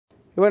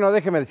bueno,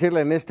 déjeme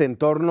decirle, en este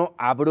entorno,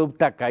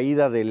 abrupta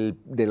caída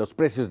de los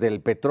precios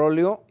del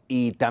petróleo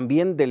y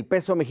también del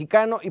peso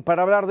mexicano. Y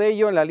para hablar de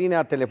ello, en la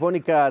línea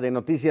telefónica de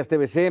Noticias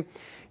TVC,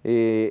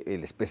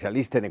 el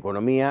especialista en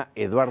economía,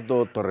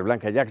 Eduardo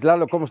Torreblanca. Jacques,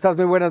 Lalo, ¿cómo estás?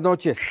 Muy buenas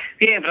noches.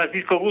 Bien,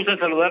 Francisco, gusto en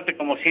saludarte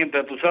como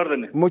siempre, a tus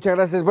órdenes. Muchas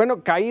gracias.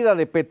 Bueno, caída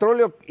de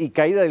petróleo y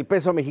caída del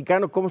peso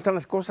mexicano, ¿cómo están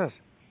las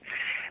cosas?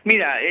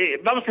 Mira,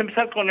 vamos a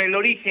empezar con el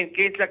origen,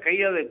 que es la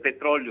caída del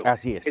petróleo.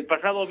 Así es. El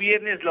pasado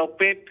viernes la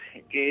OPEP,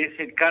 que es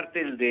el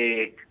cártel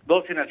de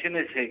 12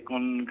 naciones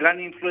con gran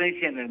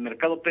influencia en el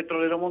mercado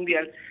petrolero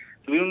mundial,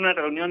 tuvieron una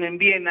reunión en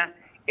Viena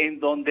en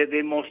donde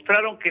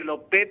demostraron que la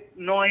OPEP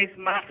no es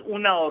más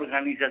una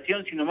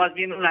organización, sino más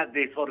bien una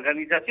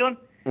desorganización,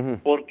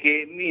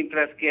 porque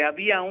mientras que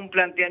había un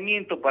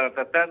planteamiento para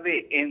tratar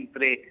de,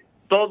 entre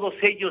todos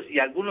ellos y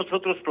algunos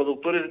otros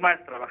productores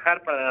más,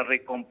 trabajar para la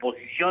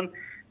recomposición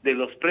de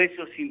los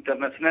precios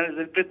internacionales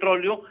del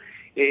petróleo,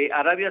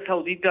 Arabia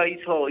Saudita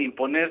hizo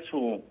imponer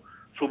su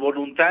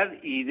voluntad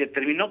y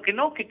determinó que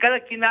no, que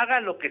cada quien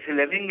haga lo que se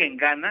le venga en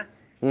gana,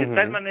 de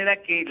tal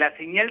manera que la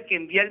señal que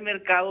envía el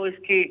mercado es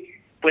que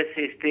pues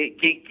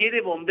quien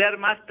quiere bombear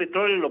más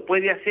petróleo lo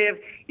puede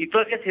hacer, y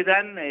todavía se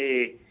dan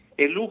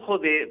el lujo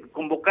de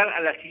convocar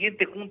a la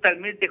siguiente junta al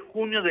mes de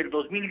junio del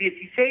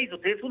 2016, o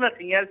sea, es una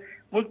señal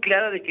muy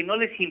clara de que no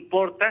les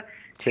importa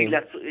si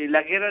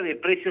la guerra de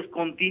precios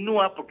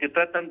continúa, porque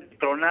tratan de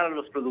tronar a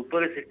los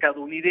productores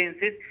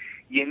estadounidenses,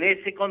 y en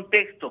ese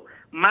contexto,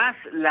 más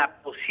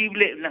la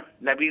posible,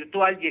 la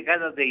virtual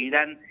llegada de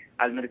Irán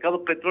al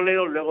mercado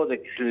petrolero, luego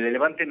de que se le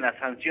levanten las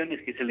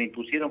sanciones que se le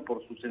impusieron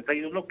por sus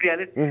ensayos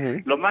nucleares,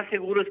 lo más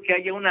seguro es que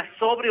haya una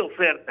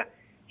sobreoferta,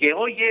 que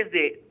hoy es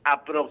de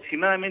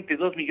aproximadamente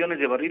 2 millones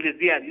de barriles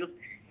diarios,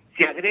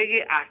 se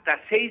agregue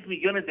hasta 6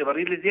 millones de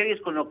barriles diarios,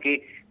 con lo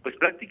que pues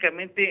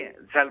prácticamente,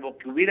 salvo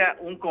que hubiera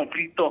un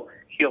conflicto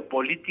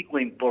geopolítico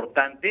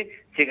importante,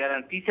 se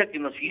garantiza que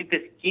en los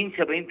siguientes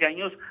 15 a 20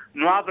 años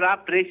no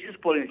habrá precios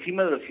por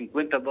encima de los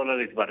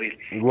 $50 barril.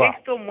 Wow.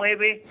 Esto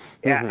mueve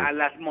a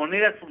las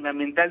monedas,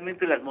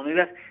 fundamentalmente las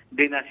monedas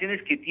de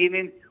naciones que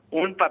tienen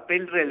un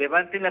papel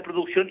relevante en la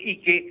producción y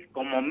que,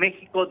 como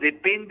México,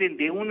 dependen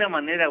de una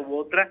manera u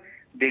otra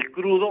del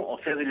crudo, o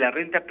sea, de la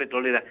renta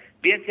petrolera,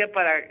 bien sea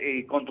para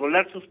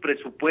controlar sus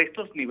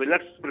presupuestos,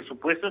 nivelar sus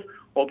presupuestos,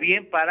 o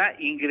bien para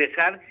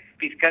ingresar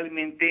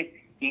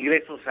fiscalmente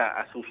ingresos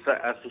a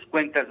sus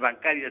cuentas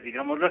bancarias,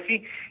 digámoslo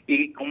así,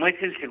 y como es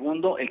el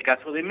segundo, el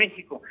caso de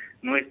México,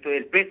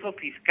 el peso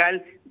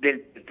fiscal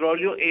del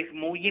petróleo es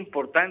muy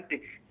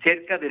importante,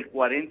 cerca del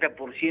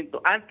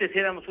 40%. Antes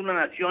éramos una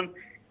nación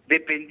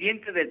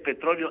dependiente del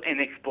petróleo en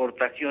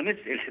exportaciones,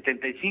 el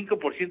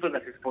 75% de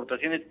las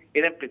exportaciones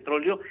eran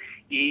petróleo,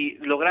 y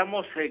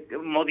logramos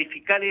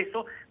modificar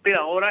eso,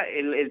 pero ahora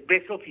el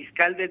peso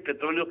fiscal del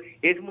petróleo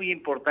es muy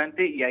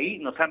importante, y ahí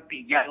nos han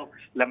pillado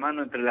la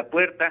mano entre la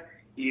puerta,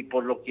 y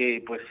por lo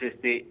que pues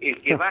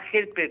el que baje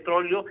el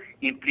petróleo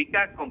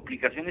implica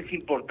complicaciones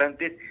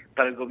importantes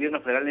para el gobierno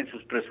federal en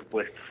sus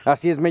presupuestos.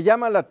 Así es, me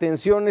llama la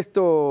atención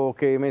esto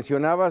que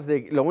mencionabas,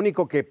 de lo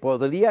único que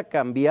podría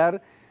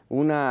cambiar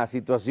una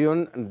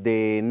situación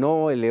de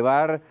no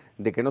elevar,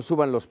 de que no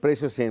suban los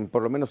precios en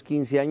por lo menos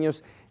 15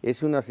 años,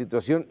 es una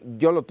situación,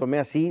 yo lo tomé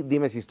así,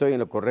 dime si estoy en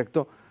lo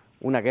correcto,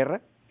 ¿una guerra?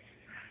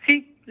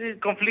 Sí,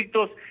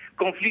 conflictos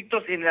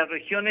en las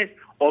regiones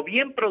o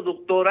bien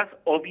productoras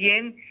o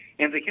bien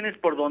en regiones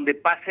por donde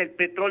pasa el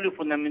petróleo.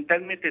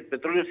 Fundamentalmente el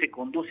petróleo se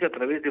conduce a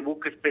través de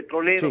buques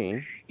petroleros,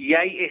 y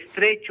hay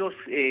estrechos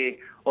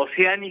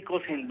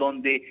oceánicos en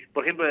donde,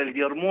 por ejemplo, el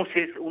de Hormuz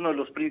es uno de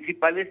los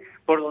principales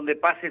por donde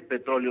pasa el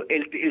petróleo.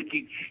 El que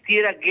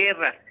existiera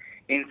guerras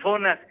en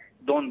zonas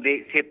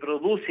donde se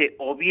produce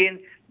o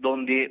bien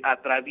donde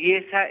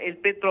atraviesa el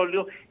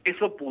petróleo,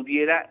 eso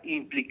pudiera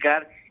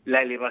implicar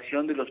la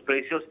elevación de los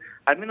precios,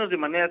 al menos de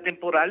manera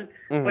temporal.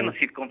 Bueno,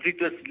 si el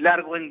conflicto es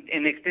largo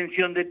en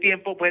extensión de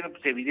tiempo, bueno,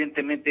 pues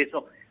evidentemente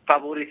eso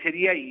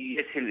favorecería, y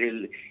es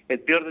el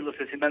peor de los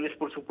escenarios,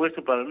 por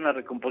supuesto, para una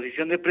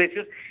recomposición de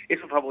precios,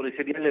 eso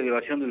favorecería la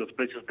elevación de los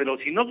precios. Pero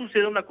si no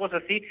sucede una cosa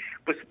así,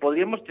 pues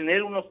podríamos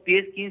tener unos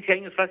 10, 15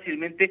 años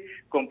fácilmente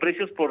con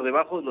precios por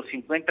debajo de los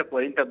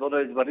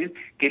 $50-40 barril,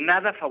 que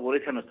nada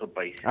favorece a nuestro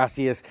país.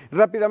 Así es.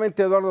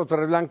 Rápidamente, Eduardo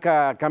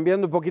Torreblanca,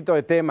 cambiando un poquito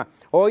de tema,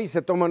 hoy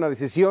se toma una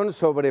decisión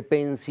sobre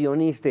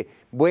pensionista,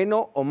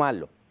 ¿bueno o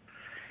malo?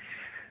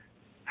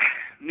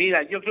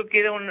 Mira, yo creo que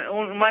era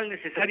un mal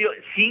necesario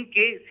sin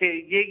que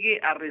se llegue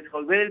a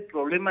resolver el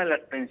problema de las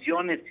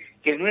pensiones,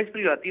 que no es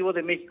privativo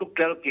de México,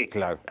 claro que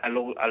a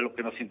lo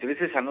que nos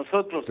interesa es a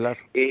nosotros.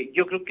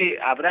 Yo creo que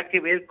habrá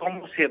que ver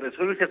cómo se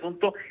resuelve ese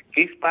asunto,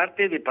 que es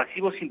parte de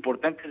pasivos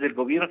importantes del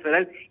gobierno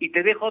federal. Y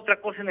te dejo otra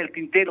cosa en el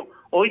tintero.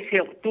 Hoy se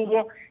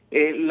obtuvo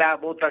la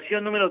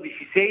votación número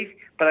 16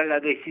 para la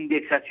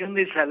desindexación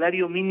del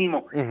salario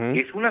mínimo.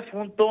 Es un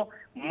asunto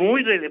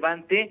muy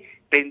relevante,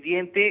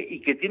 pendiente, y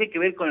que tiene que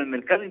ver con el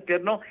mercado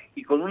interno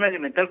y con una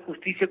elemental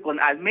justicia con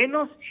al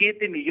menos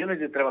 7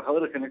 millones de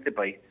trabajadores en este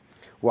país.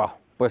 Wow,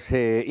 pues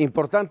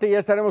importante, ya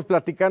estaremos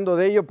platicando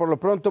de ello por lo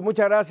pronto.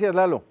 Muchas gracias,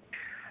 Lalo.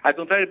 Al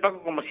contrario,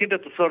 Paco, como siempre,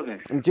 a tus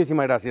órdenes.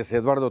 Muchísimas gracias,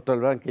 Eduardo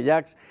Torreblanca,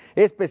 Jacques,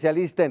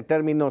 especialista en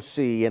términos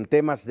y en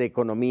temas de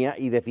economía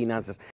y de finanzas.